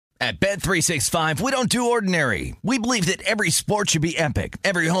At Bet365, we don't do ordinary. We believe that every sport should be epic.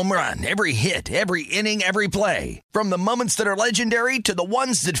 Every home run, every hit, every inning, every play. From the moments that are legendary to the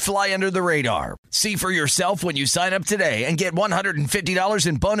ones that fly under the radar. See for yourself when you sign up today and get $150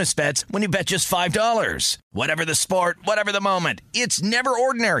 in bonus bets when you bet just $5. Whatever the sport, whatever the moment, it's never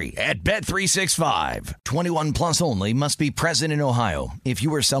ordinary at Bet365. 21 plus only. Must be present in Ohio. If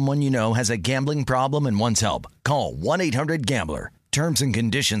you or someone you know has a gambling problem and wants help, call 1-800-GAMBLER. Terms and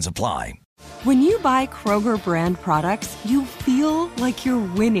conditions apply. When you buy Kroger brand products, you feel like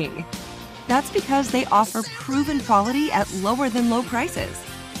you're winning. That's because they offer proven quality at lower than low prices.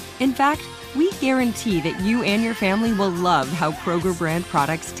 In fact, we guarantee that you and your family will love how Kroger brand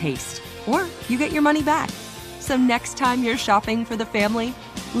products taste, or you get your money back. So next time you're shopping for the family,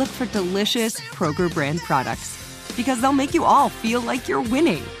 look for delicious Kroger brand products, because they'll make you all feel like you're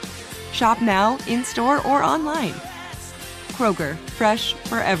winning. Shop now, in-store, or online. Kroger, fresh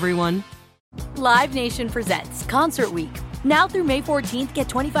for everyone. Live Nation presents Concert Week. Now through May 14th, get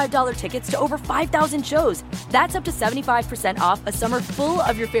 $25 tickets to over 5,000 shows. That's up to 75% off a summer full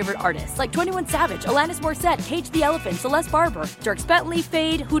of your favorite artists like 21 Savage, Alanis Morissette, Cage the Elephant, Celeste Barber, Dierks Bentley,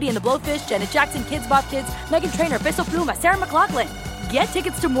 Fade, Hootie and the Blowfish, Janet Jackson, Kidz Bop Kids, Meghan Trainor, Peso Pluma, Sarah McLachlan. Get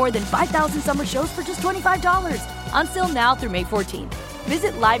tickets to more than 5,000 summer shows for just $25. Until now through May 14th.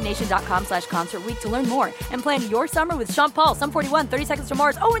 Visit LiveNation.com/Concert Week to learn more and plan your summer with Sean Paul, Sum 41, 30 Seconds to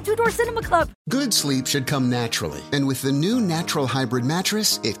Mars, and Two Door Cinema Club. Good sleep should come naturally, and with the new Natural Hybrid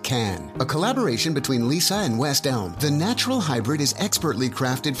mattress, it can. A collaboration between Lisa and West Elm, the Natural Hybrid is expertly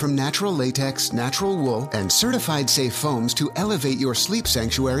crafted from natural latex, natural wool, and certified safe foams to elevate your sleep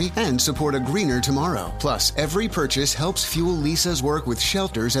sanctuary and support a greener tomorrow. Plus, every purchase helps fuel Lisa's work with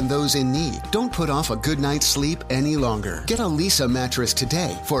shelters and those in need. Don't put off a good night's sleep any longer. Get a Lisa mattress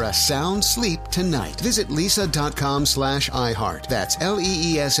today for a sound sleep tonight. Visit lisa.com/iHeart. That's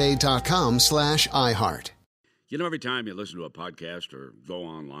LEESA.com/iHeart. You know, every time you listen to a podcast or go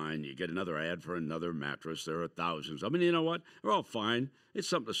online, you get another ad for another mattress. There are thousands. I mean, you know what? They're all fine. It's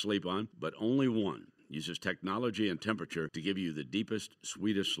something to sleep on, but only one uses technology and temperature to give you the deepest,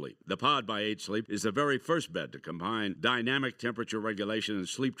 sweetest sleep. The Pod by 8 Sleep is the very first bed to combine dynamic temperature regulation and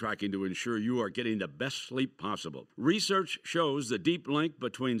sleep tracking to ensure you are getting the best sleep possible. Research shows the deep link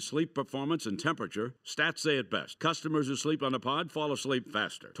between sleep performance and temperature. Stats say it best. Customers who sleep on the Pod fall asleep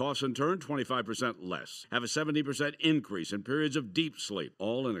faster. Toss and turn 25% less. Have a 70% increase in periods of deep sleep,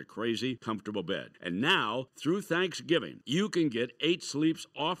 all in a crazy, comfortable bed. And now, through Thanksgiving, you can get 8 Sleep's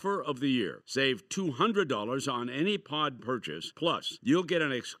offer of the year. Save $200 on any Pod purchase, plus you'll get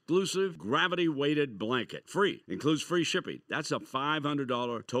an exclusive gravity-weighted blanket. Free. Includes free shipping. That's a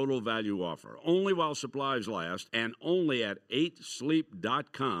 $500 total value offer. Only while supplies last, and only at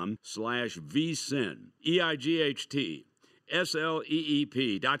 8sleep.com/vsin. EIGHT.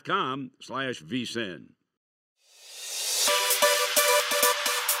 SLEEP.com/vsin.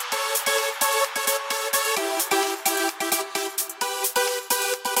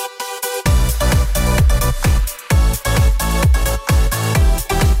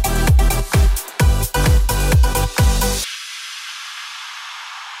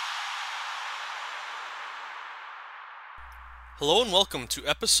 Hello and welcome to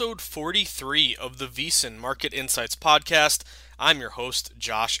episode 43 of the VSiN Market Insights Podcast. I'm your host,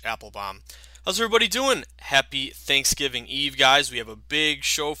 Josh Applebaum. How's everybody doing? Happy Thanksgiving Eve, guys. We have a big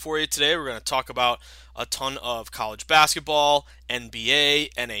show for you today. We're going to talk about a ton of college basketball,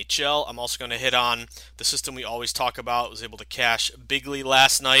 NBA, NHL. I'm also going to hit on the system we always talk about. I was able to cash bigly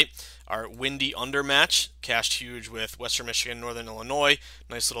last night. Our Windy Under match cashed huge with Western Michigan, Northern Illinois.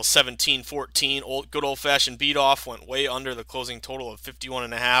 Nice little 17-14, good old-fashioned beat-off. Went way under the closing total of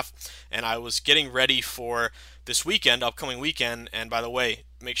 51.5. And I was getting ready for this weekend, upcoming weekend. And by the way,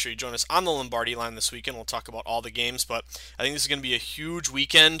 make sure you join us on the Lombardi line this weekend. We'll talk about all the games. But I think this is going to be a huge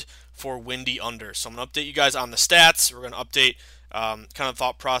weekend for Windy Under. So I'm going to update you guys on the stats. We're going to update kind of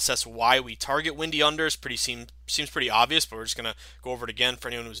thought process why we target Windy Unders. Seems pretty obvious, but we're just going to go over it again for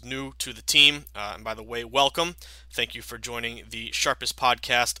anyone who's new to the team. And by the way, welcome. Thank you for joining the sharpest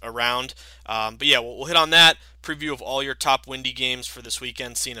podcast around. But yeah, we'll hit on that. Preview of all your top Windy games for this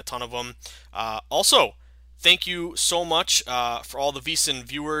weekend, seeing a ton of them. Also, thank you so much for all the VSiN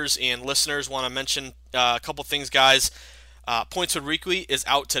viewers and listeners. Want to mention a couple things, guys. Point Spread Weekly is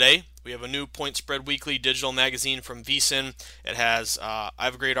out today. We have a new Point Spread Weekly digital magazine from VSiN. It has I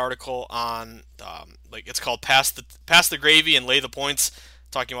have a great article on it's called Pass the Gravy and Lay the Points,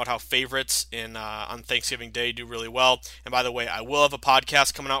 talking about how favorites on Thanksgiving Day do really well. And by the way, I will have a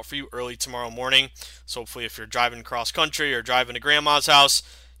podcast coming out for you early tomorrow morning. So hopefully, if you're driving cross country or driving to Grandma's house,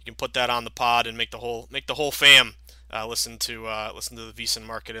 you can put that on the pod and make the whole fam listen to the VSiN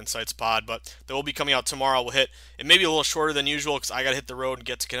Market Insights pod. But they will be coming out tomorrow. We'll hit it may be a little shorter than usual because I got to hit the road and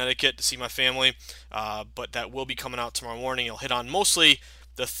get to Connecticut to see my family. But that will be coming out tomorrow morning. It'll hit on mostly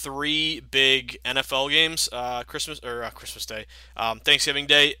the 3 big NFL games, Christmas Day, Thanksgiving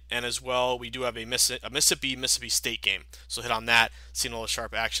Day, and as well we do have a Mississippi State game. So hit on that, seeing all the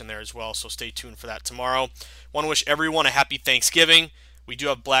sharp action there as well. So stay tuned for that tomorrow. Want to wish everyone a happy Thanksgiving. We do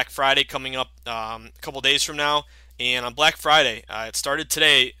have Black Friday coming up a couple days from now. And on Black Friday, it started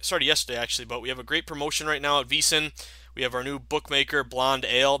yesterday actually, but we have a great promotion right now at VSiN. We have our new Bookmaker Blonde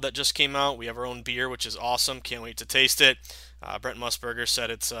Ale that just came out. We have our own beer, which is awesome. Can't wait to taste it. Brent Musburger said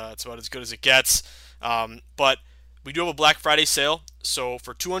it's about as good as it gets. But we do have a Black Friday sale. So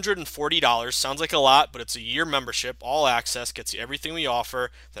for $240, sounds like a lot, but it's a year membership, all access, gets you everything we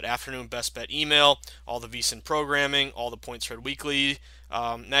offer. That afternoon best bet email, all the VSiN programming, all the Point Spread Weekly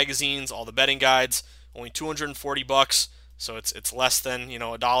magazines, all the betting guides. Only $240. So it's less than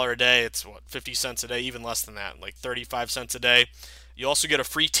 $1 a day. It's 50 cents a day, even less than that, like 35 cents a day. You also get a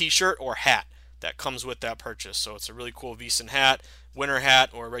free T-shirt or hat that comes with that purchase. So it's a really cool VSiN hat, winter hat,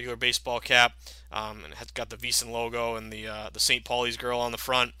 or a regular baseball cap, and it's got the VSiN logo and the St. Pauli's girl on the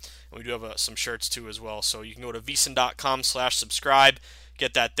front. And we do have some shirts too as well. So you can go to vsin.com/subscribe,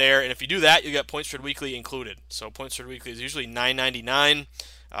 get that there, and if you do that, you get Point Spread Weekly included. So Point Spread Weekly is usually $9.99.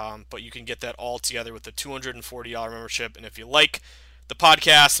 But you can get that all together with the $240 membership. And if you like the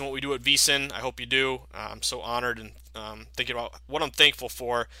podcast and what we do at VSiN, I hope you do. I'm so honored and thinking about what I'm thankful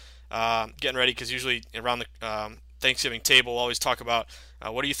for. Getting ready because usually around the Thanksgiving table, we'll always talk about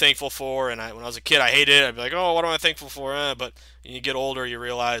what are you thankful for. And when I was a kid, I hated it. I'd be like, oh, what am I thankful for? But when you get older, you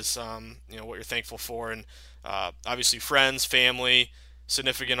realize what you're thankful for. And obviously friends, family,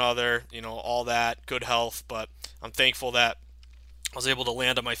 significant other, all that, good health. But I'm thankful that I was able to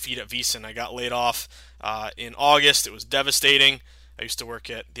land on my feet at VSiN. I got laid off in August. It was devastating. I used to work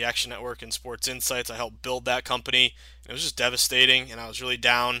at the Action Network and Sports Insights. I helped build that company. It was just devastating, and I was really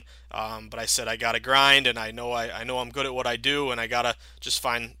down. But I said I got to grind, and I know I'm good at what I do, and I got to just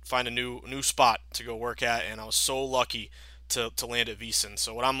find a new spot to go work at. And I was so lucky to land at VSiN.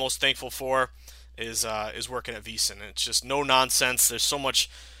 So what I'm most thankful for is working at VSiN. It's just no nonsense. There's so much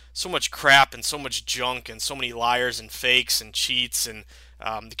crap and so much junk and so many liars and fakes and cheats and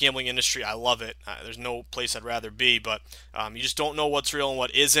the gambling industry. I love it. There's no place I'd rather be, but you just don't know what's real and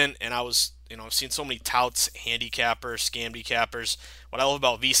what isn't. And I've seen so many touts, handicappers, scam-decappers. What I love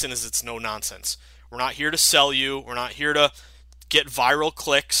about VSiN is it's no nonsense. We're not here to sell you. We're not here to get viral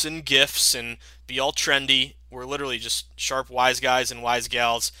clicks and gifts and be all trendy. We're literally just sharp, wise guys and wise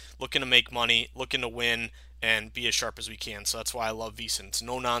gals looking to make money, looking to win, and be as sharp as we can. So that's why I love VSiN. It's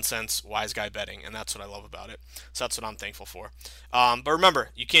no nonsense, wise guy betting, and that's what I love about it. So that's what I'm thankful for. But remember,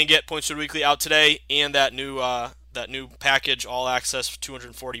 you can get Point Spread Weekly out today and that new package, all access for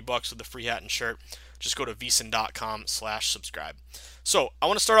 $240 with the free hat and shirt. Just go to vsin.com/subscribe. So I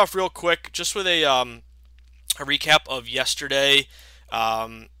want to start off real quick just with a recap of yesterday.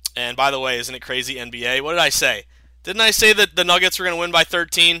 And by the way, isn't it crazy, NBA? What did I say? Didn't I say that the Nuggets were going to win by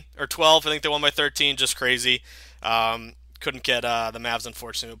 13 or 12? I think they won by 13. Just crazy. Couldn't get the Mavs,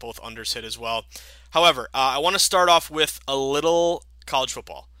 unfortunately, with both unders hit as well. However, I want to start off with a little college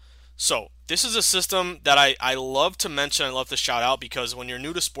football. So this is a system that I love to mention. I love to shout out because when you're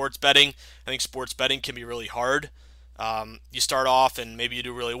new to sports betting, I think sports betting can be really hard. You start off and maybe you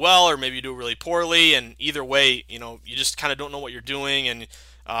do really well or maybe you do really poorly. And either way, you just kind of don't know what you're doing. And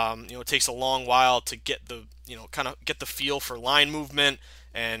it takes a long while to get the feel for line movement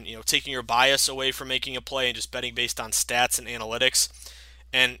and taking your bias away from making a play and just betting based on stats and analytics.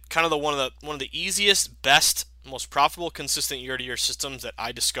 And kind of one of the easiest, best, most profitable, consistent year-to-year systems that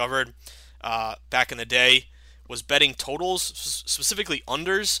I discovered back in the day was betting totals, specifically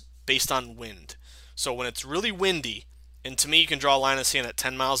unders, based on wind. So when it's really windy, and to me you can draw a line in the sand at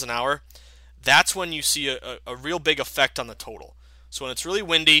 10 miles an hour, that's when you see a real big effect on the total. So when it's really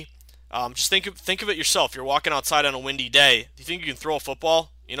windy, just think of it yourself. You're walking outside on a windy day. Do you think you can throw a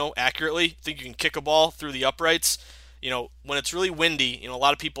football, accurately? Think you can kick a ball through the uprights? When it's really windy, a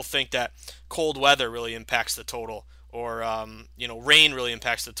lot of people think that cold weather really impacts the total, or rain really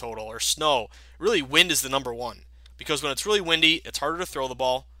impacts the total, or snow. Really, wind is the number one, because when it's really windy, it's harder to throw the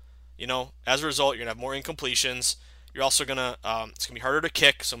ball. As a result, you're gonna have more incompletions. You're also gonna it's gonna be harder to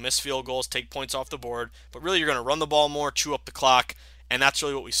kick, so miss field goals, take points off the board. But really, you're gonna run the ball more, chew up the clock, and that's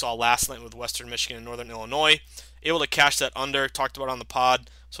really what we saw last night with Western Michigan and Northern Illinois. Able to cash that under, talked about it on the pod,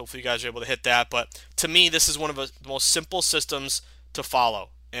 so hopefully you guys are able to hit that. But to me, this is one of the most simple systems to follow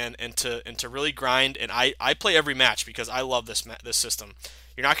and to really grind. And I play every match because I love this system.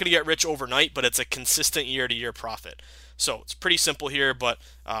 You're not going to get rich overnight, but it's a consistent year-to-year profit. So it's pretty simple here, but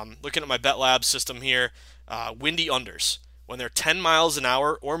looking at my BetLab system here, windy unders. When they're 10 miles an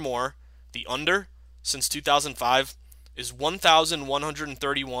hour or more, the under since 2005 is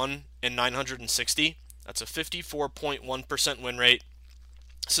 1,131 and 960. That's a 54.1% win rate.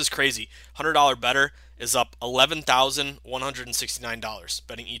 This is crazy. $100 better is up $11,169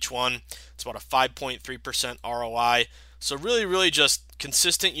 betting each one. It's about a 5.3% ROI. So really just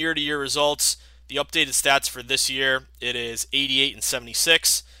consistent year-to-year results. The updated stats for this year, it is 88 and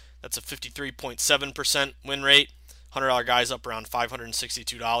 76. That's a 53.7% win rate. $100 guys up around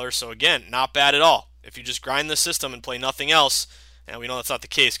 $562. So again, not bad at all. If you just grind the system and play nothing else, and we know that's not the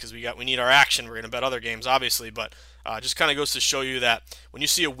case because we need our action. We're going to bet other games, obviously, but just kind of goes to show you that when you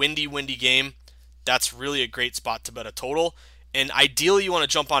see a windy game, that's really a great spot to bet a total. And ideally, you want to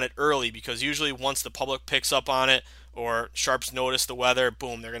jump on it early because usually once the public picks up on it or sharps notice the weather,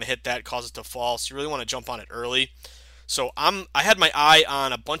 boom, they're going to hit that, cause it to fall. So you really want to jump on it early. So I had my eye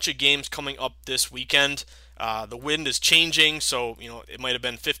on a bunch of games coming up this weekend. The wind is changing, so it might have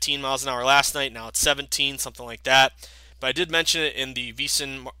been 15 miles an hour last night. Now it's 17, something like that. But I did mention it in the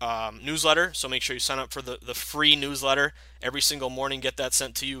VSiN newsletter, so make sure you sign up for the free newsletter every single morning. Get that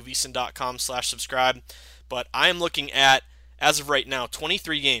sent to you, vsin.com/subscribe. But I am looking at, as of right now,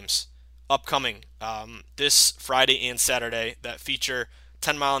 23 games upcoming this Friday and Saturday that feature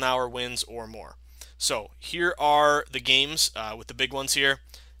 10 mile an hour winds or more. So here are the games with the big ones here.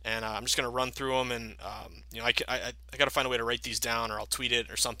 And I'm just going to run through them, and I got to find a way to write these down, or I'll tweet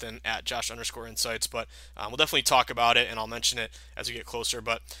it or something at Josh_Insights. But we'll definitely talk about it, and I'll mention it as we get closer.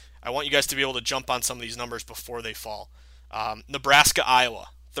 But I want you guys to be able to jump on some of these numbers before they fall. Nebraska, Iowa,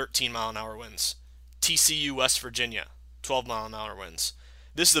 13 mile an hour winds. TCU, West Virginia, 12 mile an hour winds.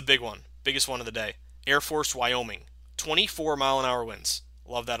 This is the big one, biggest one of the day. Air Force, Wyoming, 24 mile an hour winds.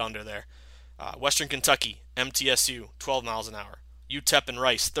 Love that under there. Western Kentucky, MTSU, 12 miles an hour. UTEP and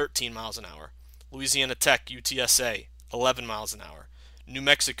Rice, 13 miles an hour. Louisiana Tech, UTSA, 11 miles an hour. New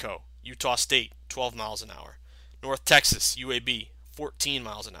Mexico, Utah State, 12 miles an hour. North Texas, UAB, 14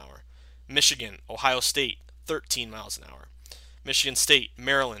 miles an hour. Michigan, Ohio State, 13 miles an hour. Michigan State,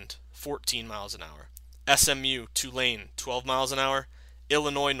 Maryland, 14 miles an hour. SMU, Tulane, 12 miles an hour.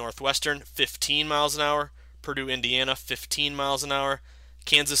 Illinois Northwestern, 15 miles an hour. Purdue, Indiana, 15 miles an hour.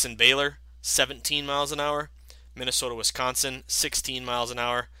 Kansas and Baylor, 17 miles an hour. Minnesota, Wisconsin, 16 miles an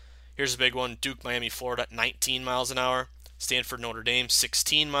hour. Here's a big one. Duke, Miami, Florida, 19 miles an hour. Stanford, Notre Dame,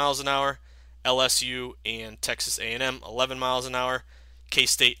 16 miles an hour. LSU and Texas A&M, 11 miles an hour.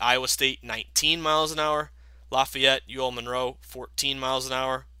 K-State, Iowa State, 19 miles an hour. Lafayette, UL Monroe, 14 miles an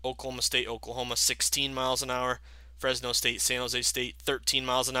hour. Oklahoma State, Oklahoma, 16 miles an hour. Fresno State, San Jose State, 13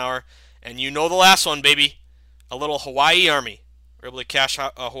 miles an hour. And you know the last one, baby. A little Hawaii Army. We were able to cash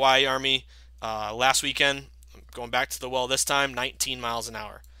a Hawaii Army last weekend. Going back to the well this time, 19 miles an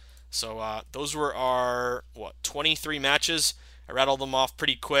hour. So those were our, 23 matches. I rattled them off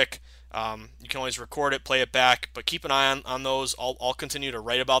pretty quick. You can always record it, play it back, but keep an eye on those. I'll continue to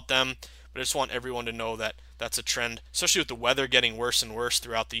write about them, but I just want everyone to know that that's a trend, especially with the weather getting worse and worse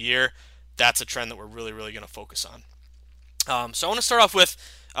throughout the year. That's a trend that we're really going to focus on. So I want to start off with,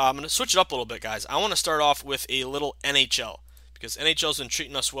 I'm going to switch it up a little bit, guys. I want to start off with a little NHL, because NHL's been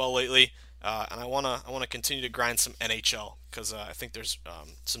treating us well lately. And I want to continue to grind some NHL because I think there's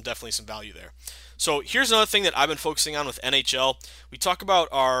definitely some value there. So here's another thing that I've been focusing on with NHL. We talk about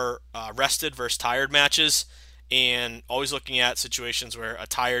our rested versus tired matches, and always looking at situations where a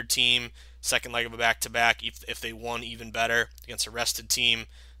tired team, second leg of a back-to-back, if they won even better against a rested team,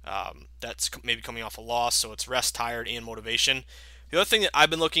 that's maybe coming off a loss. So it's rest, tired, and motivation. The other thing that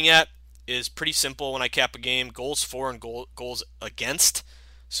I've been looking at is pretty simple when I cap a game: goals for and goals against.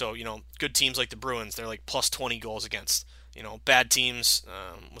 So, good teams like the Bruins, they're like plus 20 goals against. Bad teams,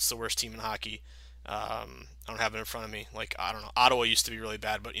 what's the worst team in hockey? I don't have it in front of me. I don't know. Ottawa used to be really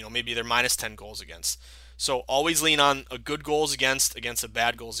bad, but, maybe they're minus 10 goals against. So always lean on a good goals against a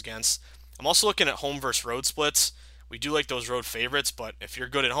bad goals against. I'm also looking at home versus road splits. We do like those road favorites, but if you're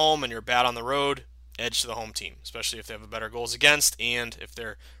good at home and you're bad on the road, edge to the home team, especially if they have a better goals against and if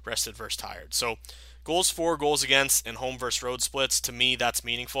they're rested versus tired. So goals for, goals against, and home versus road splits, to me, that's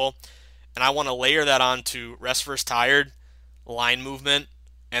meaningful. And I want to layer that on to rest versus tired, line movement,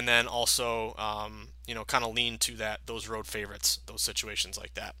 and then also, kind of lean to those road favorites, those situations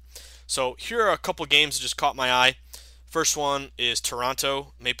like that. So here are a couple games that just caught my eye. First one is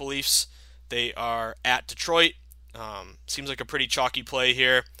Toronto Maple Leafs. They are at Detroit. Seems like a pretty chalky play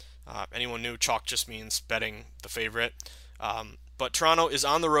here. Anyone knew chalk just means betting the favorite. But Toronto is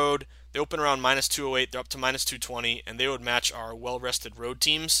on the road. They open around minus 208. They're up to minus 220, and they would match our well-rested road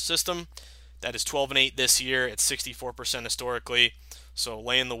teams system. That is 12-8 this year. It's 64% historically. So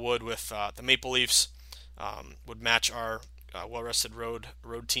laying the wood with the Maple Leafs would match our well-rested road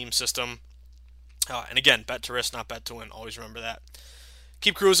team system. And again, bet to risk, not bet to win. Always remember that.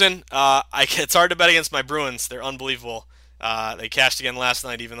 Keep cruising. It's hard to bet against my Bruins. They're unbelievable. They cashed again last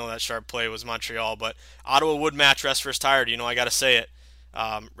night, even though that sharp play was Montreal. But Ottawa would match rest versus tired. I got to say it.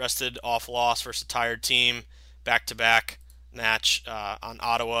 Rested off loss versus a tired team. Back-to-back match on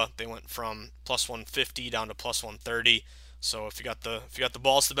Ottawa. They went from plus 150 down to plus 130. So if you got the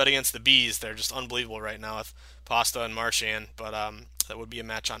balls to bet against the Bees, they're just unbelievable right now with Pasta and Marchand. But that would be a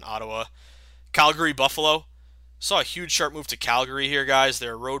match on Ottawa. Calgary, Buffalo. Saw a huge sharp move to Calgary here, guys.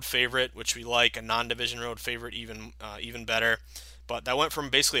 They're a road favorite, which we like. A non-division road favorite, even better. But that went from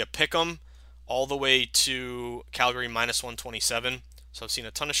basically a pick'em all the way to Calgary minus 127. So I've seen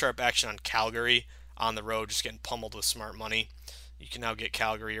a ton of sharp action on Calgary on the road, just getting pummeled with smart money. You can now get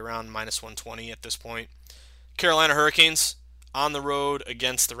Calgary around minus 120 at this point. Carolina Hurricanes on the road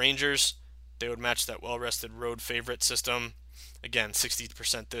against the Rangers. They would match that well-rested road favorite system. Again,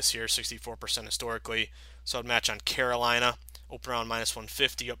 60% this year, 64% historically. So I'd match on Carolina, open around minus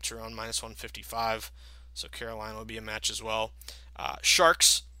 150 up to around minus 155. So Carolina would be a match as well.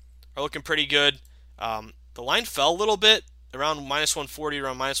 Sharks are looking pretty good. The line fell a little bit, around minus 140,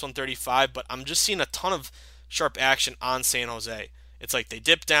 around minus 135, but I'm just seeing a ton of sharp action on San Jose. It's like they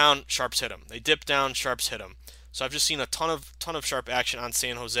dip down, Sharps hit them. They dip down, Sharps hit them. So I've just seen a ton of sharp action on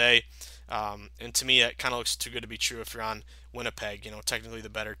San Jose. And to me, it kind of looks too good to be true if you're on Winnipeg. Technically the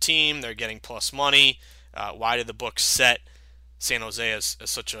better team. They're getting plus money. Why did the books set San Jose as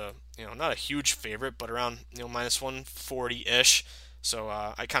such a, not a huge favorite, but around, minus 140-ish. So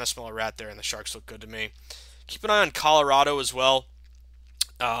I kind of smell a rat there, and the Sharks look good to me. Keep an eye on Colorado as well.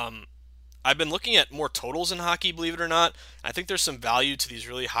 I've been looking at more totals in hockey, believe it or not. I think there's some value to these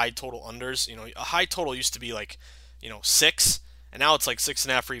really high total unders. A high total used to be like, 6, and now it's like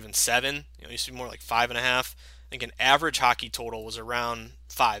 6.5 or even 7. It used to be more like 5.5. I think an average hockey total was around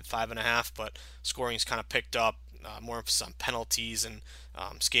 5.5, but scoring's kind of picked up. More emphasis on penalties and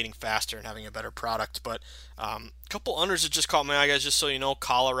skating faster and having a better product. But a couple unders that just caught my eye, guys, just so you know.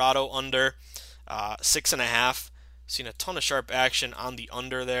 Colorado under 6.5. Seen a ton of sharp action on the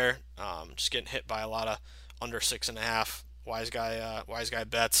under there. Just getting hit by a lot of under 6.5. Wise guy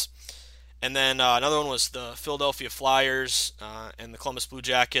bets. And then another one was the Philadelphia Flyers and the Columbus Blue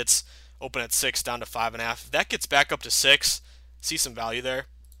Jackets. Open at 6, down to 5.5. If that gets back up to 6, see some value there.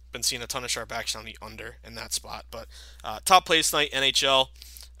 Been seeing a ton of sharp action on the under in that spot. But top plays tonight, NHL,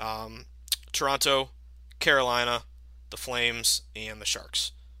 Toronto, Carolina, the Flames, and the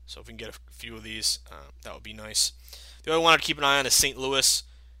Sharks. So if we can get a few of these, that would be nice. The other one I'd keep an eye on is St. Louis.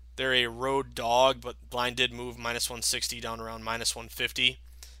 They're a road dog, but line did move minus 160 down around minus 150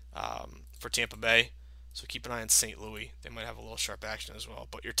 for Tampa Bay. So keep an eye on St. Louis. They might have a little sharp action as well.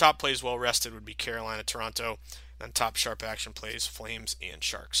 But your top plays well rested would be Carolina, Toronto, and top sharp action plays, Flames and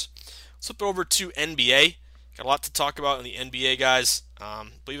Sharks. Let's flip over to NBA. Got a lot to talk about in the NBA, guys.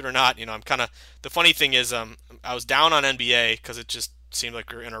 Believe it or not, I'm kind of, the funny thing is I was down on NBA because it just seemed like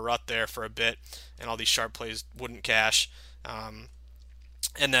we were in a rut there for a bit, and all these sharp plays wouldn't cash.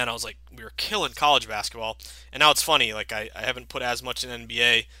 And then I was like, we were killing college basketball. And now it's funny, like I haven't put as much in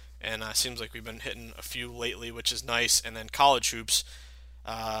NBA, and it seems like we've been hitting a few lately, which is nice. And then college hoops,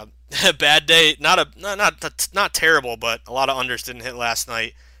 bad day, not terrible, but a lot of unders didn't hit last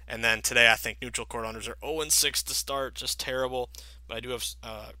night. And then today, I think neutral court unders are 0-6 to start, just terrible. But I do have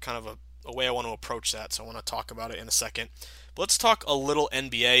kind of a way I want to approach that, so I want to talk about it in a second. But let's talk a little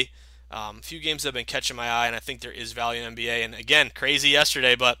NBA. A few games that have been catching my eye, and I think there is value in NBA. And again, crazy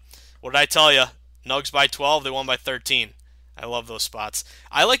yesterday, but what did I tell you? Nugs by 12, they won by 13. I love those spots.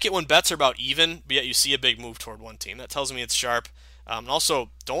 I like it when bets are about even, but yet you see a big move toward one team. That tells me it's sharp. And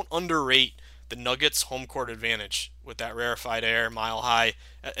also, don't underrate the Nuggets' home court advantage with that rarefied air, mile high.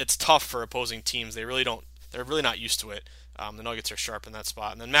 It's tough for opposing teams. They're really not used to it. The Nuggets are sharp in that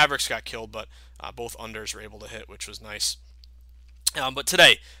spot. And then Mavericks got killed, but both unders were able to hit, which was nice. But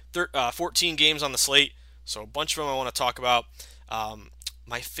today, 14 games on the slate, so a bunch of them I want to talk about.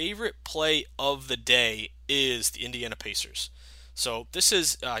 My favorite play of the day is the Indiana Pacers. So this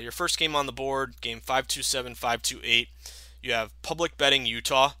is your first game on the board, game 527, 528. You have public betting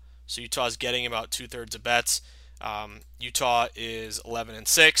Utah, so Utah is getting about 2/3 of bets. Utah is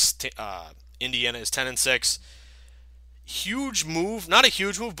 11-6. Indiana is 10-6. Huge move, not a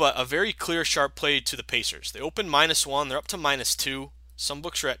huge move, but a very clear, sharp play to the Pacers. They open -1, they're up to -2. Some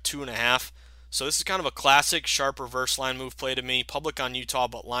books are at 2.5. So this is kind of a classic sharp reverse line move play to me. Public on Utah,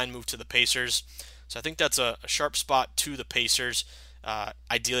 but line move to the Pacers. So I think that's a sharp spot to the Pacers.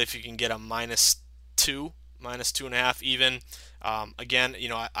 Ideally, if you can get a -2, -2.5 even. Again,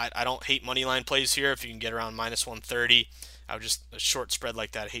 I don't hate money line plays here. If you can get around -130, I would just a short spread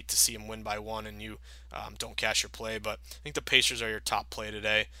like that. I hate to see them win by one and you don't cash your play. But I think the Pacers are your top play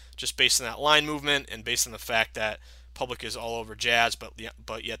today, just based on that line movement and based on the fact that public is all over Jazz, but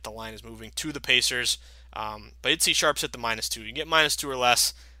yet the line is moving to the Pacers. But I'd see sharps hit the -2. You can get -2 or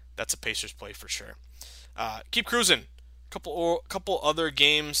less. That's a Pacers play for sure. Keep cruising. Couple other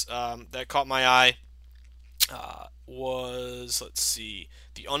games that caught my eye was, let's see,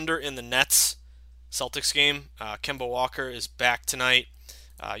 the under in the Nets Celtics game. Kemba Walker is back tonight.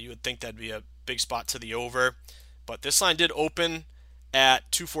 You would think that'd be a big spot to the over, but this line did open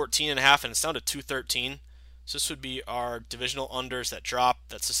at 214.5 and it's down to 213. So this would be our divisional unders that drop.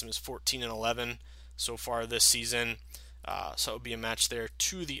 That system is 14-11 so far this season. So it would be a match there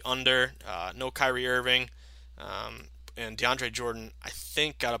to the under. No Kyrie Irving. And DeAndre Jordan, I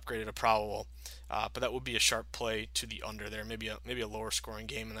think, got upgraded to probable. But that would be a sharp play to the under there. Maybe a lower scoring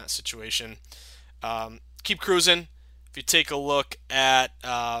game in that situation. Keep cruising. If you take a look at,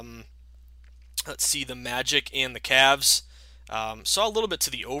 let's see, the Magic and the Cavs. Saw a little bit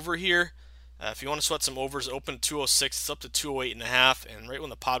to the over here. If you want to sweat some overs, open 206. It's up to 208.5. And right when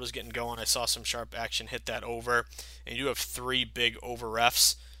the pod was getting going, I saw some sharp action hit that over. And you have three big over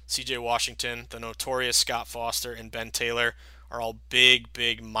refs. CJ Washington, the notorious Scott Foster, and Ben Taylor are all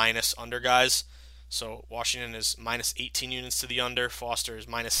big minus under guys. So Washington is -18 units to the under. Foster is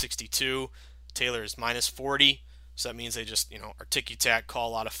 -62. Taylor is -40. So that means they just, are ticky-tack, call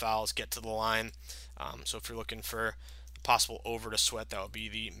a lot of fouls, get to the line. So if you're looking for a possible over to sweat, that would be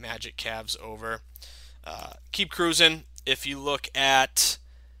the Magic Cavs over. Keep cruising. If you look at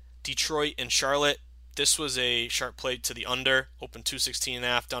Detroit and Charlotte, this was a sharp play to the under, open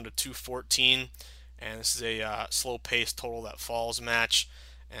 216.5 down to 214, and this is a slow-paced total that falls match,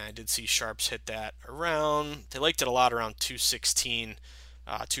 and I did see sharps hit that around, they liked it a lot around 216,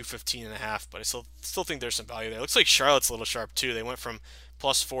 215.5, but I still think there's some value there. It looks like Charlotte's a little sharp too. They went from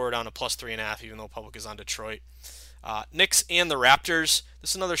 +4 down to +3.5, even though public is on Detroit. Knicks and the Raptors,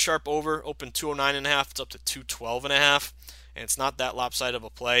 this is another sharp over, open 209.5, it's up to 212.5, and it's not that lopsided of a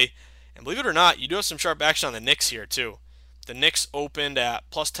play. And believe it or not, you do have some sharp action on the Knicks here too. The Knicks opened at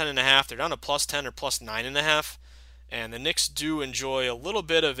 +10.5. They're down to +10 or +9.5. And the Knicks do enjoy a little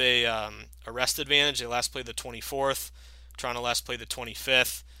bit of a rest advantage. They last played the 24th. Toronto last played the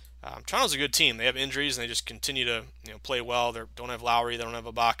 25th. Toronto's a good team. They have injuries and they just continue to play well. They don't have Lowry. They don't have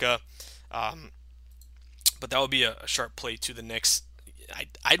Ibaka. But that would be a sharp play to the Knicks.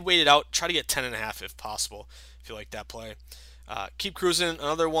 I'd wait it out. Try to get 10.5 if possible, if you like that play. Keep cruising.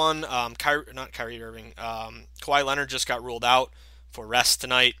 Another one, not Kyrie Irving. Kawhi Leonard just got ruled out for rest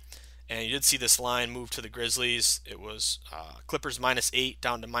tonight, and you did see this line move to the Grizzlies. It was Clippers -8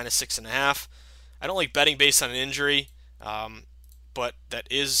 down to -6.5. I don't like betting based on an injury, but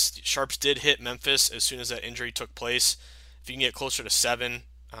sharps did hit Memphis as soon as that injury took place. If you can get closer to 7,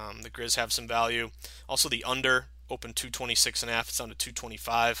 the Grizz have some value. Also, the under opened 226.5. It's down to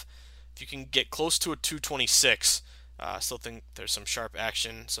 225. If you can get close to a 226. I still think there's some sharp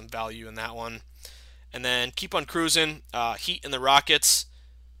action, some value in that one. And then keep on cruising. Heat and the Rockets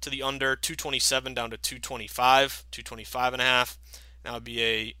to the under, 227 down to 225, 225.5. That would be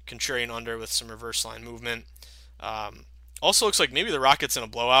a contrarian under with some reverse line movement. Also looks like maybe the Rockets in a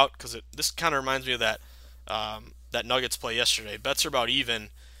blowout because this kind of reminds me of that Nuggets play yesterday. Bets are about even,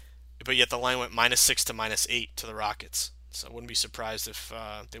 but yet the line went -6 to -8 to the Rockets. So I wouldn't be surprised if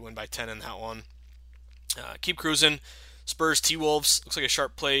they win by 10 in that one. Keep cruising. Spurs T-Wolves. Looks like a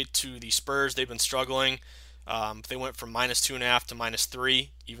sharp play to the Spurs. They've been struggling. They went from -2.5 to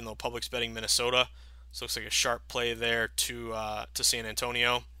 -3, even though public's betting Minnesota. So looks like a sharp play there to San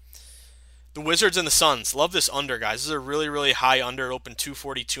Antonio. The Wizards and the Suns. Love this under, guys. This is a really, really high under. It opened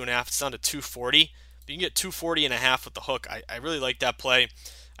 242.5. It's down to 240. But you can get 240.5 with the hook. I really like that play.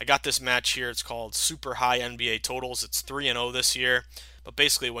 I got this match here. It's called Super High NBA Totals. It's 3-0 this year. But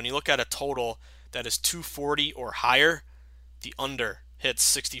basically, when you look at a total that is 240 or higher, the under hits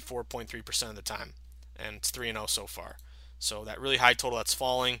 64.3% of the time. And it's 3-0 so far. So that really high total that's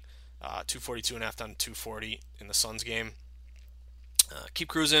falling, 242.5 down to 240 in the Suns game. Keep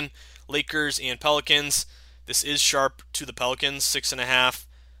cruising. Lakers and Pelicans. This is sharp to the Pelicans, 6.5.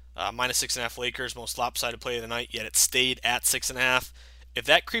 -6.5 Lakers, most lopsided play of the night, yet it stayed at 6.5. If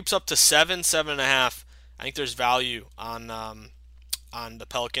that creeps up to 7.5, I think there's value on the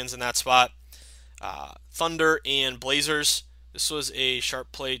Pelicans in that spot. Thunder and Blazers. This was a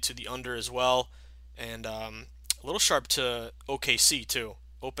sharp play to the under as well, and a little sharp to OKC too.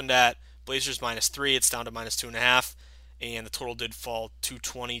 Opened at Blazers -3, it's down to -2.5, and the total did fall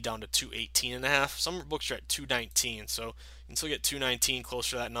 220 down to 218.5. Some books are at 219, so you can still get 219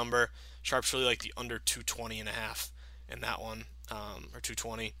 closer to that number. Sharps really like the under 220.5 in that one, or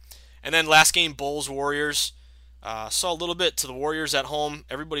 220. And then last game, Bulls Warriors. Saw a little bit to the Warriors at home.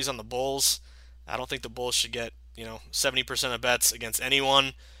 Everybody's on the Bulls. I don't think the Bulls should get 70% of bets against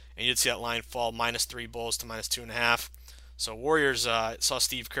anyone, and you'd see that line fall -3 Bulls to -2.5. So Warriors, saw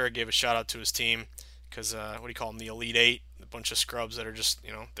Steve Kerr gave a shout out to his team because what do you call them, the Elite Eight, a bunch of scrubs that are just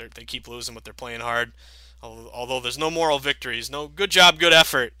they keep losing but they're playing hard. Although there's no moral victories, no good job, good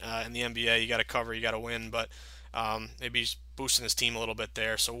effort in the NBA. You got to cover, you got to win, but maybe he's boosting his team a little bit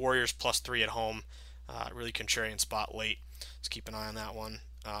there. So Warriors +3 at home, really contrarian spot late. Let's keep an eye on that one.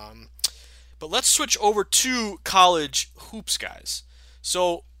 But let's switch over to college hoops, guys.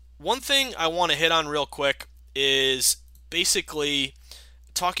 So one thing I want to hit on real quick is basically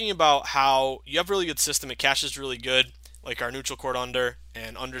talking about how you have a really good system. It cashes really good, like our neutral court under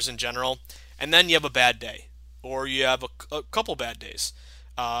and unders in general. And then you have a bad day, or you have a couple bad days.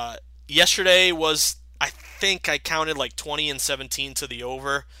 Yesterday was, I think I counted like 20 and 17 to the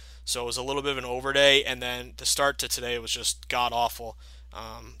over. So it was a little bit of an over day. And then the start to today was just god-awful.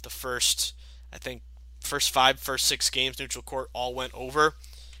 The first 6 games, neutral court, all went over,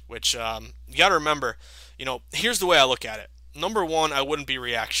 which you got to remember, here's the way I look at it. Number one, I wouldn't be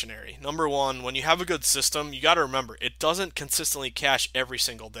reactionary. Number one, when you have a good system, you got to remember, it doesn't consistently cash every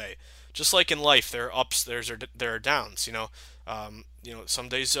single day. Just like in life, there are ups, there are downs, some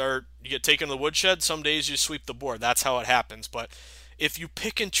days you get taken to the woodshed, some days you sweep the board. That's how it happens. But if you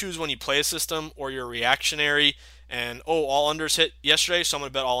pick and choose when you play a system, or you're reactionary and, all unders hit yesterday, so I'm going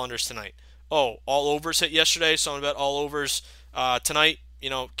to bet all unders tonight. All overs hit yesterday, so I'm going to bet all overs tonight.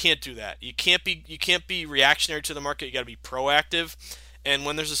 Can't do that. You can't be reactionary to the market. You got to be proactive. And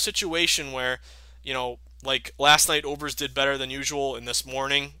when there's a situation where, like last night, overs did better than usual, and this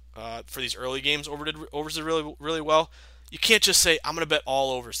morning for these early games, overs did really, really well. You can't just say, I'm going to bet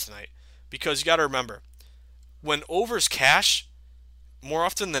all overs tonight, because you got to remember, when overs cash, more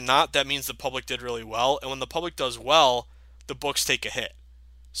often than not, that means the public did really well. And when the public does well, the books take a hit.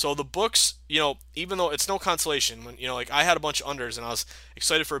 So the books, even though it's no consolation, when like I had a bunch of unders and I was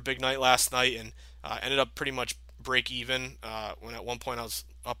excited for a big night last night, and ended up pretty much break even when at one point I was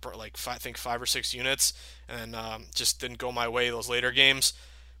up like 5 or 6 units, and just didn't go my way those later games.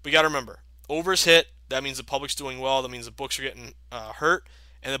 But you got to remember, overs hit, that means the public's doing well, that means the books are getting hurt,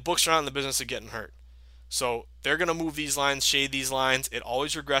 and the books are not in the business of getting hurt. So they're going to move these lines, shade these lines. It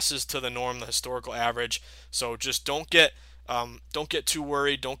always regresses to the norm, the historical average. So just don't get too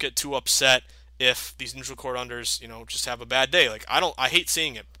worried. Don't get too upset if these neutral court unders, just have a bad day. Like I hate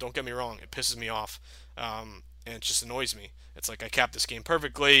seeing it. Don't get me wrong. It pisses me off. And it just annoys me. It's like I capped this game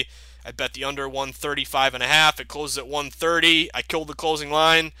perfectly. I bet the under 135.5. It closes at 130. I killed the closing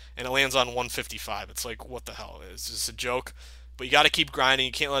line, and it lands on 155. It's like, what the hell? Is this a joke? But you got to keep grinding.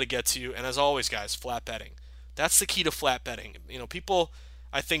 You can't let it get to you. And as always, guys, flat betting. That's the key to flat betting. People,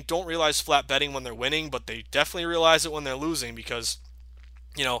 I think, don't realize flat betting when they're winning, but they definitely realize it when they're losing, because,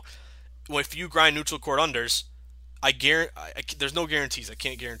 if you grind neutral court unders, there's no guarantees. I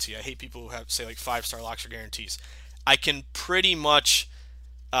can't guarantee. I hate people who have say like 5-star locks or guarantees. I can pretty much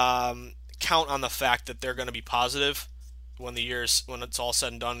count on the fact that they're going to be positive when it's all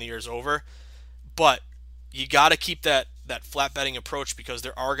said and done, the year's over. But you got to keep that flat betting approach, because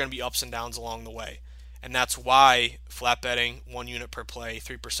there are going to be ups and downs along the way. And that's why flat betting, 1 unit per play,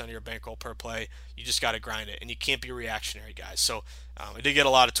 3% of your bankroll per play, you just got to grind it. And you can't be reactionary, guys. So I did get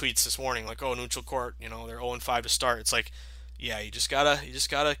a lot of tweets this morning like, neutral court, they're 0-5 to start. It's like, yeah, you just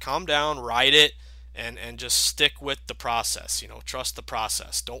gotta calm down, ride it, and just stick with the process. Trust the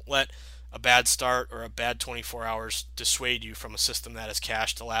process. Don't let a bad start or a bad 24 hours dissuade you from a system that has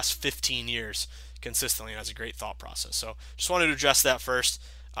cashed the last 15 years consistently and has a great thought process. So just wanted to address that first.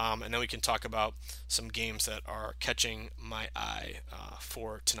 And then we can talk about some games that are catching my eye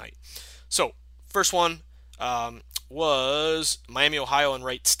for tonight. So first one was Miami, Ohio, and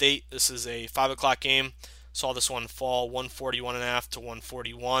Wright State. This is a 5 o'clock game. Saw this one fall 141.5 to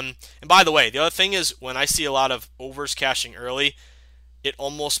 141. And by the way, the other thing is, when I see a lot of overs cashing early, it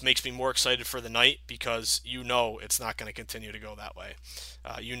almost makes me more excited for the night, because it's not going to continue to go that way.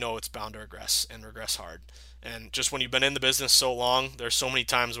 It's bound to regress and regress hard. And just when you've been in the business so long, there's so many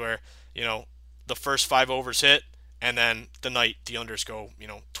times where, the first 5 overs hit, and then the night the unders go,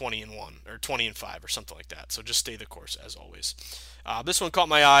 20-1 or 20-5 or something like that. So just stay the course as always. This one caught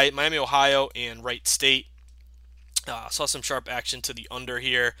my eye, Miami, Ohio, and Wright State. Saw some sharp action to the under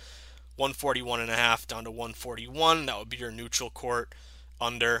here. 141.5 down to 141. That would be your neutral court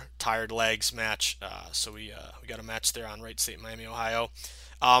under tired legs match. So we got a match there on Wright State, Miami, Ohio.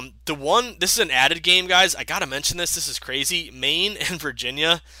 This is an added game, guys. I gotta mention this. This is crazy. Maine and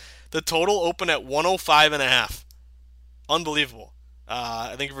Virginia. The total opened at 105.5. Unbelievable.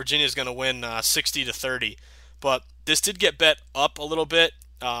 I think Virginia's going to win 60-30. But this did get bet up a little bit.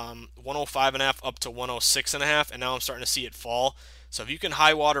 105.5 up to 106.5, and now I'm starting to see it fall. So if you can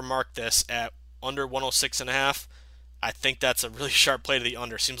high water mark this at under 106.5, I think that's a really sharp play to the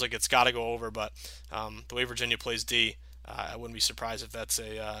under. Seems like it's got to go over, but the way Virginia plays D, I wouldn't be surprised if that's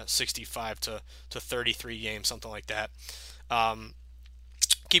a 65 to 33 game, something like that.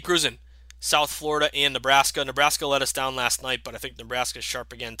 Keep cruising. South Florida and Nebraska. Nebraska let us down last night, but I think Nebraska's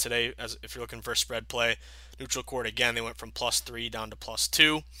sharp again today. As if you're looking for a spread play, neutral court again, they went from +3 down to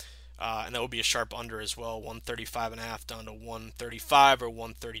 +2, and that would be a sharp under as well. 135.5 down to 135 or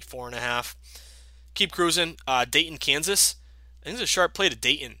 134.5. Keep cruising. Dayton, Kansas. I think it's a sharp play to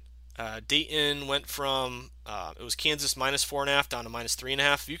Dayton. Dayton went from it was Kansas -4.5 down to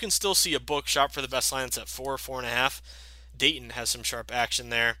 -3.5. You can still see a book sharp for the best line. It's at 4.5. Dayton has some sharp action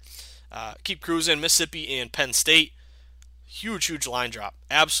there. Keep cruising. Mississippi and Penn State. Huge line drop.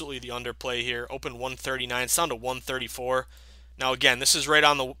 Absolutely the underplay here. Open 139. It's down to 134. Now again, this is right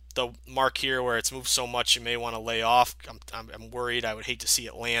on the mark here where it's moved so much you may want to lay off. I'm worried. I would hate to see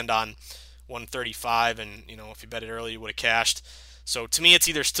it land on 135, and if you bet it early, you would have cashed. So to me, it's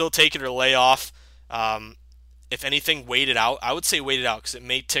either still take it or lay off. If anything, wait it out. I would say wait it out because it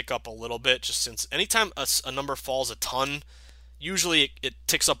may tick up a little bit. Just since anytime a number falls a ton, usually it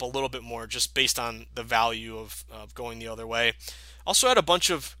ticks up a little bit more just based on the value of going the other way. Also had a bunch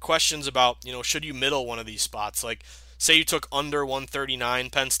of questions about, should you middle one of these spots? Like, say you took under 139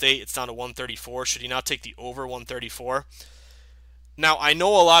 Penn State, it's down to 134. Should you not take the over 134? Now, I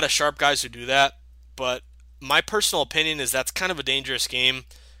know a lot of sharp guys who do that, but my personal opinion is that's kind of a dangerous game.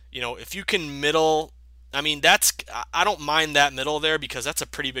 If you can middle, I don't mind that middle there because that's a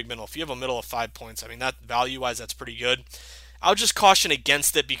pretty big middle. If you have a middle of 5 points, that value-wise, that's pretty good. I'll just caution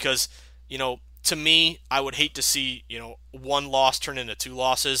against it because, to me, I would hate to see, one loss turn into 2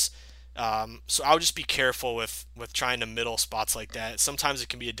 losses. So I would just be careful with trying to middle spots like that. Sometimes it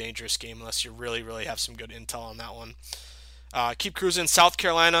can be a dangerous game unless you really, really have some good intel on that one. Keep cruising. South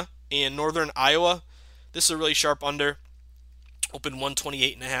Carolina and Northern Iowa. This is a really sharp under. Open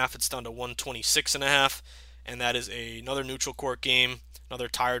 128.5. It's down to 126.5. And that is another neutral court game, another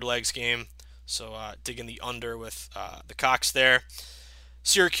tired legs game. So digging the under with the Cox there.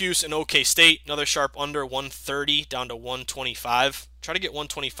 Syracuse and OK State, another sharp under, 130 down to 125. Try to get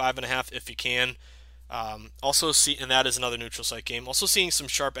 125.5 if you can. And that is another neutral site game. Also seeing some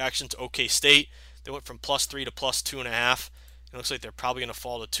sharp action to OK State. They went from +3 to +2.5. It looks like they're probably going to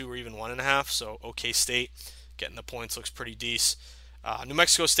fall to 2 or even 1.5. So OK State getting the points looks pretty decent. New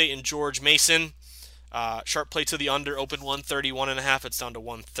Mexico State and George Mason. Sharp play to the under, open 131.5. It's down to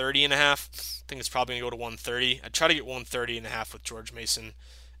 130.5. I think it's probably going to go to 130. I'd try to get 130.5 with George Mason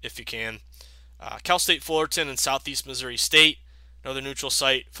if you can. Cal State Fullerton and Southeast Missouri State. Another neutral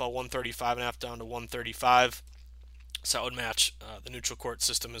site, fell 135.5 down to 135. So that would match the neutral court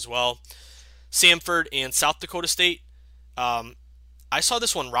system as well. Samford and South Dakota State. I saw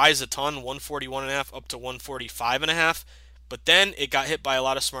this one rise a ton, 141.5 up to 145.5. But then it got hit by a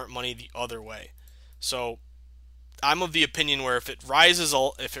lot of smart money the other way. So I'm of the opinion where if it rises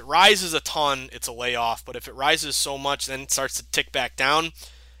a ton, it's a layoff. But if it rises so much, then it starts to tick back down.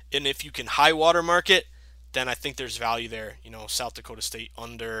 And if you can high water mark it, then I think there's value there. South Dakota State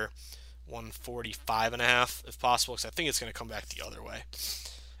under 145.5 if possible, because I think it's going to come back the other way.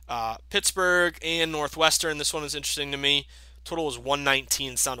 Pittsburgh and Northwestern. This one is interesting to me. Total is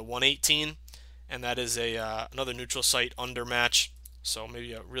 119. It's down to 118, and that is another neutral site under match. So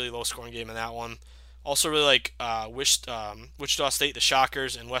maybe a really low scoring game in that one. Also really like Wichita State, the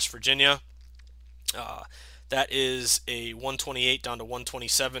Shockers, and West Virginia. That is a 128 down to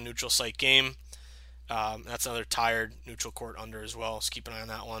 127 neutral site game. That's another tired neutral court under as well, so keep an eye on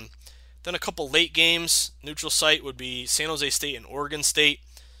that one. Then a couple late games. Neutral site would be San Jose State and Oregon State.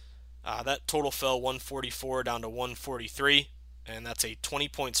 That total fell 144 down to 143, and that's a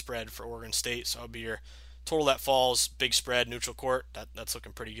 20-point spread for Oregon State. So that would be your total that falls, big spread, neutral court. That's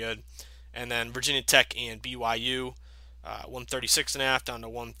looking pretty good. And then Virginia Tech and BYU, 136.5 down to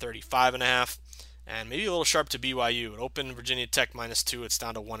 135.5. And maybe a little sharp to BYU. It opened Virginia Tech -2. It's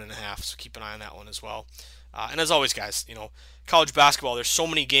down to 1.5. So keep an eye on that one as well. And as always, guys, college basketball, there's so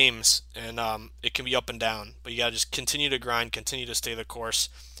many games, and it can be up and down. But you got to just continue to grind, continue to stay the course.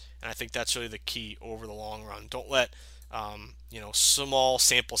 And I think that's really the key over the long run. Don't let small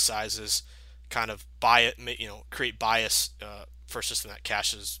sample sizes kind of create bias for a system that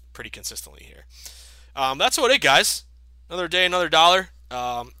cashes pretty consistently here. That's about it, guys. Another day, another dollar.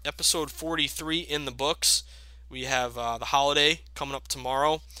 Episode 43 in the books. We have the holiday coming up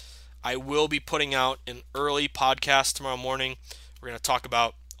tomorrow. I will be putting out an early podcast tomorrow morning. We're going to talk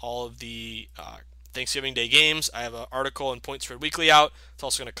about all of the Thanksgiving Day games. I have an article in Point Spread Weekly out. It's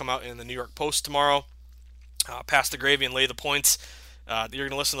also going to come out in the New York Post tomorrow. Pass the gravy and lay the points. You're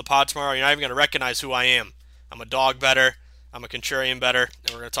going to listen to the pod tomorrow. You're not even going to recognize who I am. I'm a dog better. I'm a contrarian better.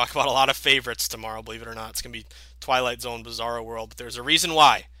 And we're going to talk about a lot of favorites tomorrow, believe it or not. It's going to be Twilight Zone, Bizarro World. But there's a reason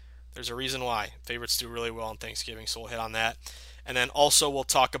why. Favorites do really well on Thanksgiving, so we'll hit on that. And then also we'll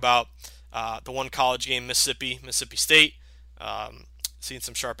talk about the one college game, Mississippi State. Seeing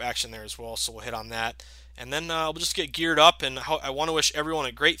some sharp action there as well, so we'll hit on that. And then we'll just get geared up, and I want to wish everyone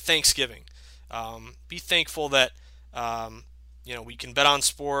a great Thanksgiving. Be thankful that we can bet on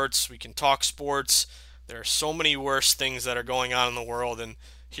sports, we can talk sports. There are so many worse things that are going on in the world, and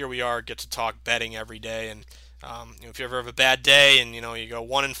here we are, get to talk betting every day. And if you ever have a bad day and you go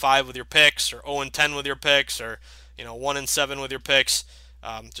 1-5 with your picks, or 0-10 with your picks, or 1-7 with your picks,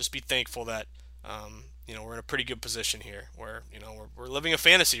 just be thankful that we're in a pretty good position here, where we're living a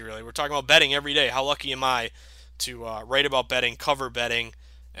fantasy. Really, we're talking about betting every day. How lucky am I to write about betting, cover betting,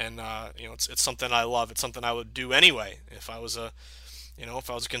 and it's something I love. It's something I would do anyway. If I was a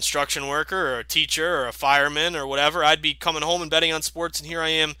construction worker or a teacher or a fireman or whatever, I'd be coming home and betting on sports, and here I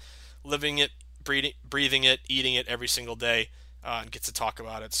am, living it, breathing it, eating it every single day, and get to talk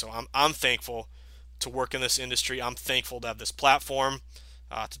about it. So I'm thankful to work in this industry. I'm thankful to have this platform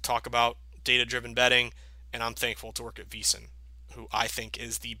to talk about data-driven betting, and I'm thankful to work at VSiN, who I think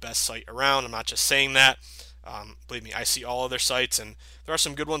is the best site around. I'm not just saying that. Believe me, I see all other sites, and there are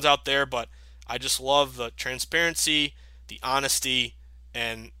some good ones out there, but I just love the transparency, the honesty,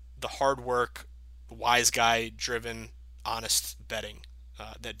 and the hard work, wise guy-driven, honest betting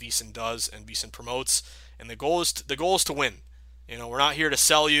that VSiN does and VSiN promotes. And the goal is to win. We're not here to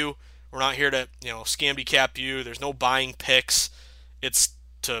sell you. We're not here to scam decap you. There's no buying picks. It's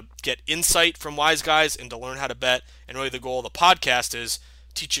to get insight from wise guys and to learn how to bet. And really the goal of the podcast is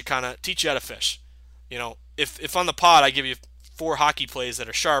teach you how to fish. If on the pod I give you 4 hockey plays that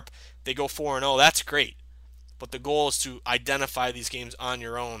are sharp, they go 4-0, that's great. But the goal is to identify these games on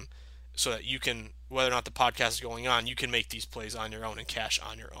your own so that you can, whether or not the podcast is going on, you can make these plays on your own and cash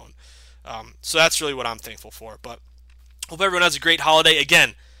on your own. So that's really what I'm thankful for. But hope everyone has a great holiday.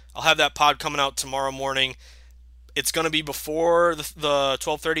 Again, I'll have that pod coming out tomorrow morning. It's going to be before the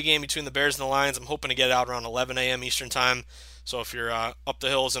 12:30 game between the Bears and the Lions. I'm hoping to get it out around 11 a.m. Eastern time. So if you're up the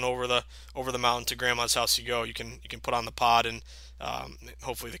hills and over the mountain to Grandma's house you go, you can put on the pod, and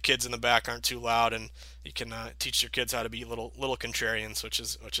hopefully the kids in the back aren't too loud, and you can teach your kids how to be little contrarians, which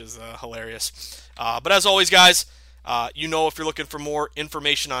is hilarious. But as always, guys, if you're looking for more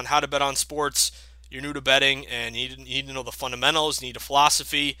information on how to bet on sports, you're new to betting, and you need to know the fundamentals, you need a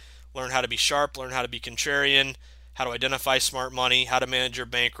philosophy, learn how to be sharp, learn how to be contrarian, how to identify smart money, how to manage your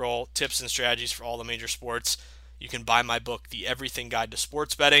bankroll, tips and strategies for all the major sports. You can buy my book, The Everything Guide to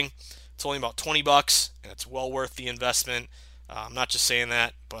Sports Betting. It's only about $20, and it's well worth the investment. I'm not just saying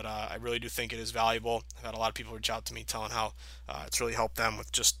that, but I really do think it is valuable. I've had a lot of people reach out to me telling how it's really helped them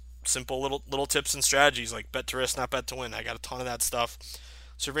with just simple little tips and strategies like bet to risk, not bet to win. I got a ton of that stuff.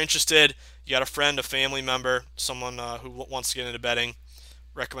 So if you're interested, you got a friend, a family member, someone who wants to get into betting,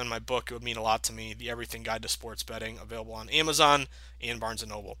 recommend my book. It would mean a lot to me. The Everything Guide to Sports Betting, available on Amazon and Barnes &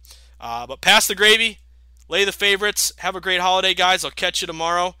 Noble. But pass the gravy, lay the favorites. Have a great holiday, guys. I'll catch you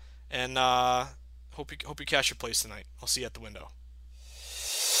tomorrow, and hope you cash your place tonight. I'll see you at the window.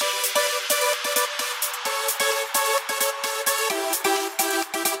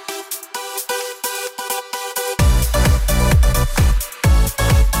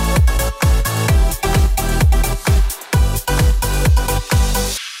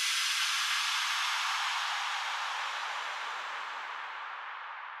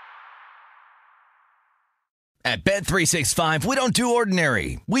 At Bet365, we don't do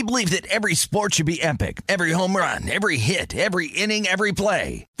ordinary. We believe that every sport should be epic. Every home run, every hit, every inning, every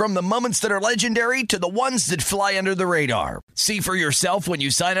play. From the moments that are legendary to the ones that fly under the radar. See for yourself when you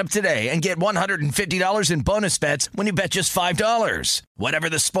sign up today and get $150 in bonus bets when you bet just $5. Whatever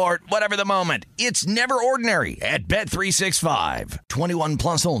the sport, whatever the moment, it's never ordinary at Bet365. 21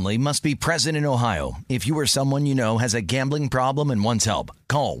 plus only. Must be present in Ohio. If you or someone you know has a gambling problem and wants help,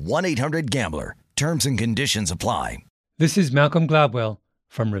 call 1-800-GAMBLER. Terms and conditions apply. This is Malcolm Gladwell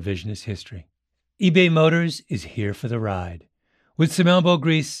from Revisionist History. eBay Motors is here for the ride. With some elbow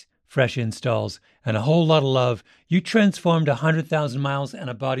grease, fresh installs, and a whole lot of love, you transformed 100,000 miles and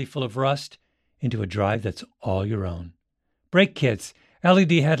a body full of rust into a drive that's all your own. Brake kits,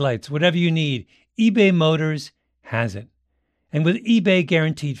 LED headlights, whatever you need, eBay Motors has it. And with eBay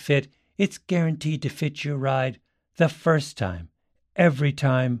Guaranteed Fit, it's guaranteed to fit your ride the first time, every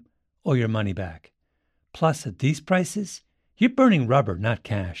time, or your money back. Plus, at these prices, you're burning rubber, not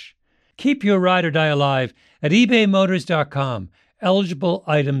cash. Keep your ride or die alive at ebaymotors.com. Eligible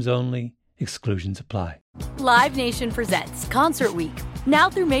items only. Exclusions apply. Live Nation presents Concert Week. Now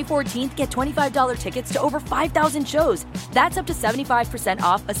through May 14th, get $25 tickets to over 5,000 shows. That's up to 75%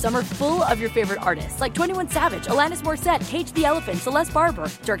 off a summer full of your favorite artists like 21 Savage, Alanis Morissette, Cage the Elephant, Celeste Barber,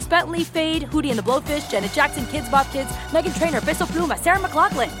 Dierks Bentley, Fade, Hootie and the Blowfish, Janet Jackson, Kidz Bop Kids, Meghan Trainor, Peso Pluma, Sarah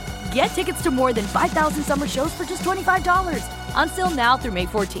McLachlan. Get tickets to more than 5,000 summer shows for just $25. Until now through May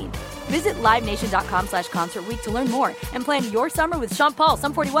 14th. Visit LiveNation.com/Concert Week to learn more and plan your summer with Sean Paul,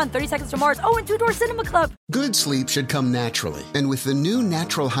 Sum 41, 30 Seconds to Mars, and Two Door Cinema Club. Good sleep should come naturally, and with the new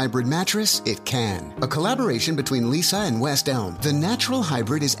Natural Hybrid mattress, it can. A collaboration between Lisa and West Elm, the Natural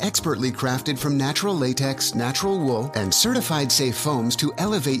Hybrid is expertly crafted from natural latex, natural wool, and certified safe foams to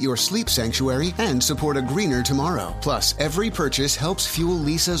elevate your sleep sanctuary and support a greener tomorrow. Plus, every purchase helps fuel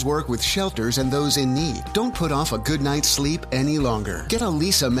Lisa's work with shelters and those in need. Don't put off a good night's sleep any longer. Get a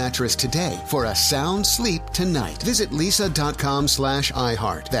Lisa mattress today for a sound sleep tonight. Visit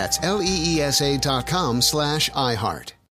lisa.com/iHeart. That's LEESA.com/iHeart.